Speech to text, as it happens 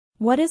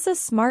What is a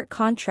smart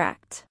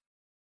contract?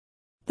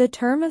 The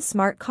term of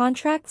smart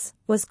contracts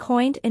was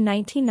coined in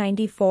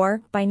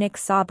 1994 by Nick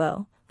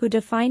Szabo, who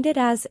defined it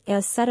as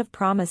a set of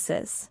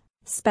promises,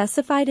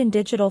 specified in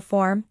digital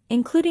form,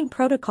 including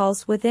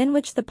protocols within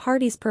which the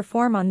parties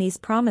perform on these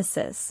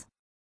promises.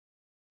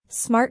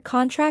 Smart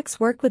contracts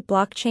work with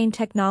blockchain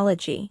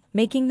technology,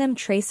 making them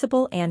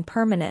traceable and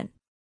permanent.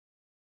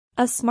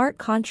 A smart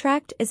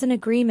contract is an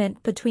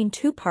agreement between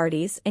two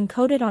parties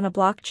encoded on a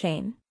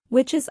blockchain,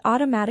 which is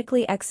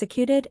automatically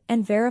executed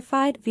and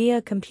verified via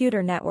a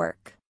computer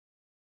network.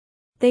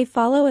 They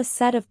follow a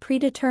set of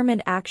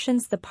predetermined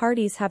actions the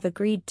parties have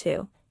agreed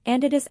to,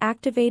 and it is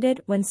activated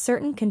when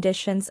certain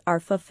conditions are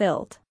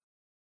fulfilled.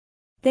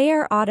 They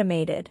are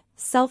automated,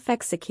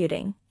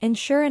 self-executing,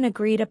 ensure an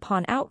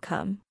agreed-upon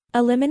outcome,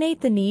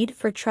 eliminate the need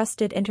for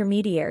trusted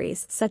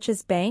intermediaries such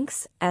as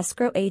banks,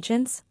 escrow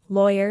agents,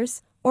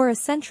 lawyers, or a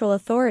central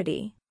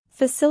authority,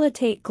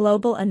 facilitate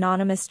global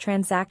anonymous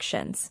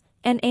transactions,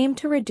 and aim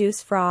to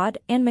reduce fraud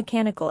and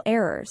mechanical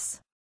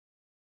errors.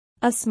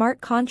 A smart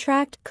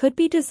contract could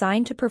be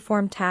designed to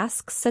perform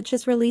tasks such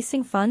as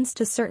releasing funds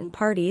to certain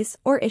parties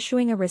or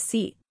issuing a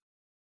receipt.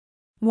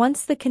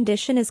 Once the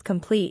condition is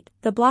complete,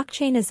 the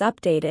blockchain is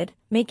updated,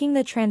 making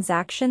the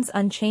transactions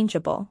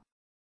unchangeable.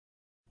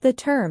 The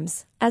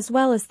terms, as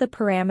well as the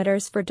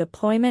parameters for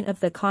deployment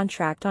of the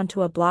contract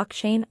onto a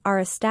blockchain, are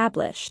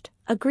established,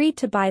 agreed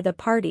to by the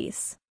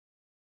parties.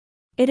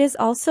 It is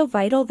also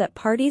vital that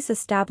parties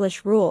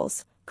establish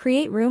rules,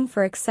 create room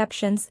for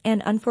exceptions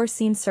and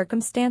unforeseen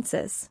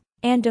circumstances,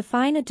 and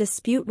define a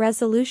dispute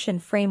resolution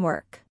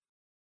framework.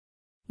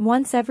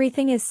 Once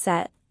everything is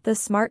set, the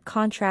smart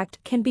contract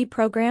can be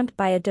programmed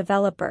by a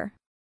developer.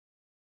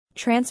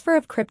 Transfer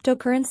of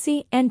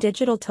cryptocurrency and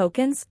digital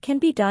tokens can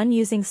be done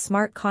using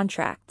smart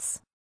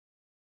contracts.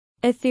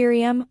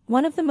 Ethereum,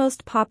 one of the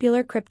most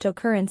popular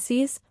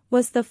cryptocurrencies,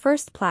 was the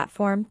first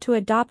platform to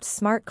adopt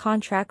smart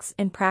contracts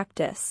in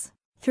practice,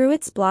 through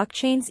its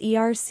blockchains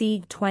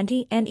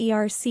ERC-20 and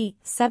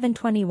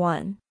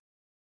ERC-721.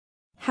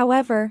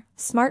 However,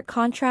 smart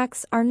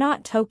contracts are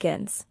not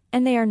tokens,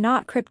 and they are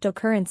not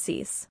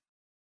cryptocurrencies.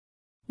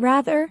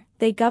 Rather,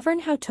 they govern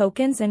how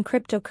tokens and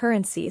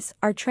cryptocurrencies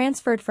are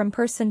transferred from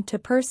person to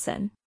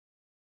person.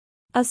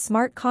 A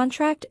smart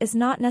contract is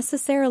not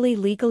necessarily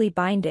legally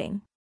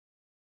binding.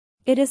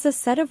 It is a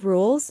set of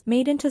rules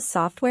made into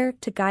software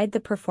to guide the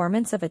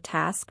performance of a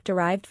task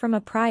derived from a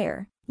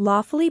prior,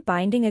 lawfully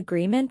binding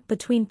agreement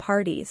between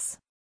parties.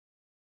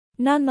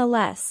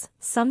 Nonetheless,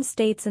 some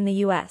states in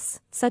the U.S.,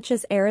 such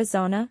as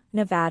Arizona,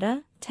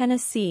 Nevada,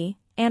 Tennessee,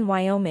 and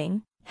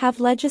Wyoming,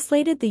 have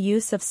legislated the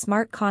use of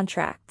smart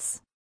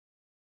contracts.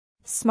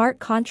 Smart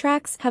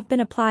contracts have been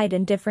applied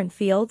in different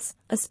fields,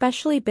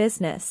 especially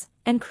business,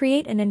 and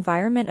create an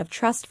environment of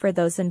trust for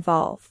those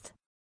involved.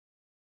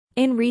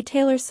 In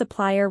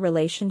retailer-supplier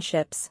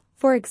relationships,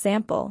 for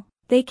example,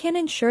 they can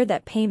ensure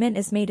that payment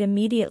is made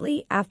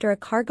immediately after a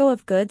cargo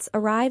of goods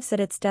arrives at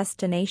its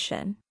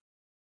destination.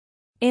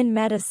 In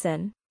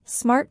medicine,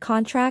 smart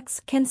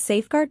contracts can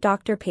safeguard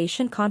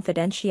doctor-patient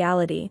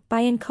confidentiality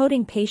by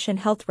encoding patient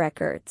health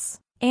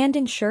records and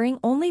ensuring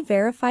only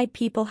verified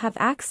people have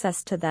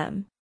access to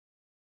them.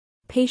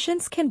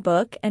 Patients can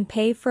book and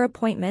pay for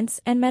appointments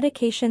and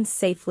medications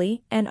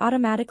safely and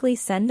automatically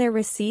send their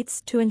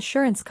receipts to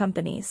insurance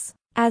companies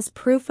as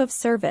proof of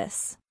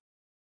service.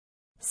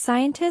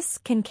 Scientists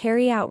can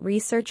carry out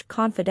research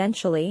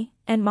confidentially,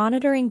 and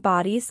monitoring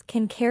bodies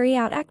can carry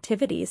out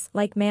activities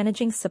like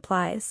managing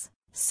supplies,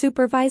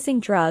 supervising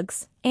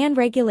drugs, and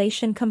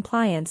regulation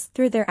compliance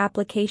through their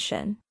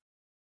application.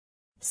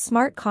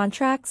 Smart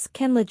contracts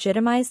can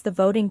legitimize the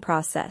voting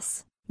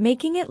process,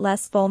 making it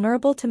less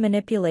vulnerable to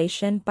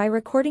manipulation by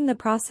recording the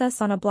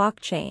process on a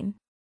blockchain.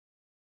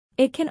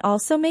 It can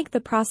also make the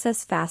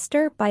process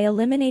faster by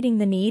eliminating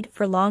the need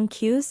for long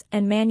queues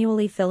and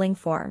manually filling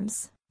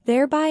forms,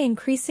 thereby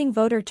increasing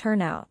voter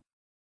turnout.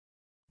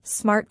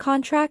 Smart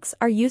contracts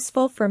are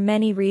useful for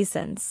many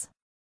reasons.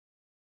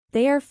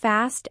 They are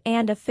fast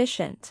and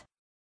efficient.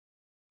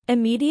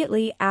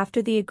 Immediately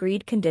after the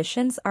agreed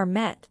conditions are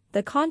met,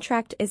 the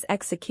contract is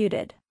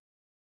executed.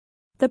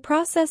 The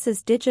process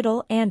is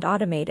digital and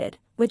automated,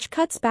 which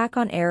cuts back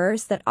on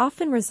errors that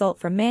often result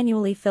from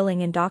manually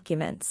filling in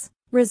documents,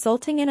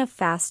 resulting in a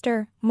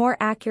faster, more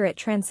accurate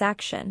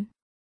transaction.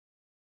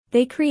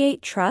 They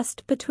create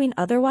trust between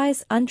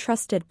otherwise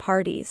untrusted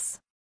parties.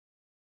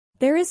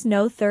 There is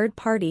no third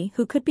party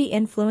who could be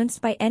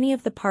influenced by any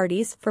of the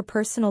parties for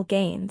personal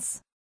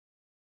gains.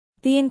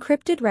 The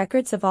encrypted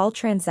records of all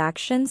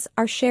transactions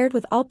are shared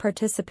with all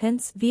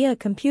participants via a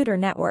computer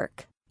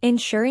network,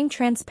 ensuring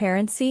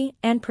transparency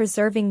and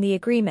preserving the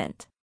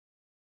agreement.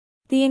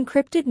 The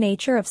encrypted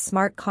nature of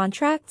smart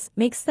contracts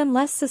makes them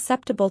less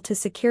susceptible to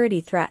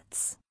security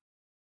threats.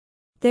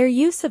 Their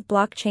use of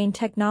blockchain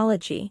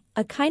technology,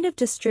 a kind of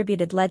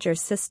distributed ledger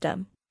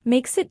system,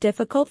 makes it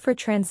difficult for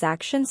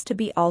transactions to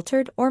be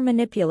altered or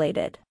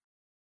manipulated.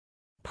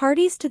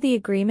 Parties to the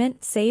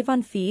agreement save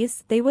on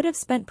fees they would have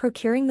spent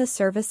procuring the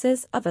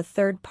services of a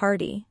third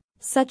party,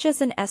 such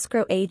as an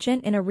escrow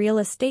agent in a real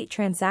estate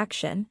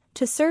transaction,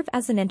 to serve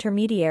as an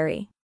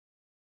intermediary.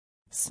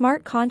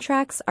 Smart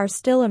contracts are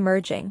still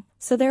emerging,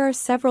 so there are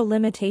several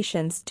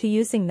limitations to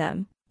using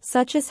them,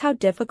 such as how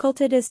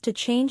difficult it is to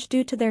change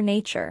due to their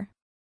nature.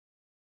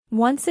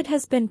 Once it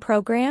has been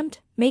programmed,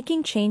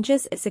 making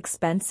changes is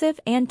expensive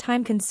and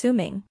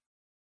time-consuming.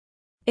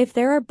 If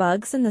there are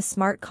bugs in the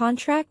smart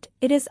contract,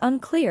 it is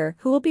unclear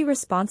who will be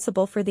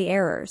responsible for the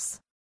errors.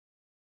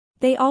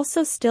 They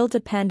also still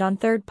depend on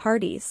third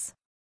parties.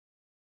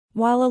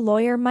 While a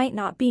lawyer might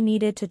not be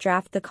needed to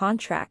draft the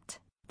contract,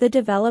 the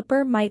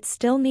developer might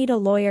still need a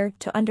lawyer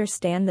to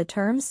understand the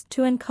terms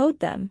to encode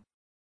them.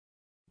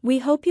 We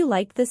hope you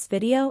liked this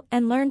video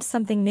and learned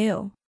something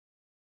new.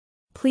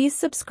 Please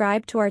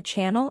subscribe to our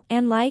channel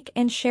and like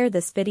and share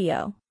this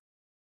video.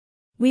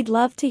 We'd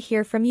love to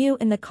hear from you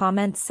in the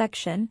comments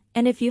section,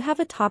 and if you have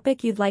a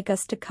topic you'd like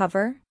us to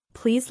cover,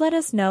 please let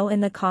us know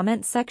in the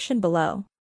comments section below.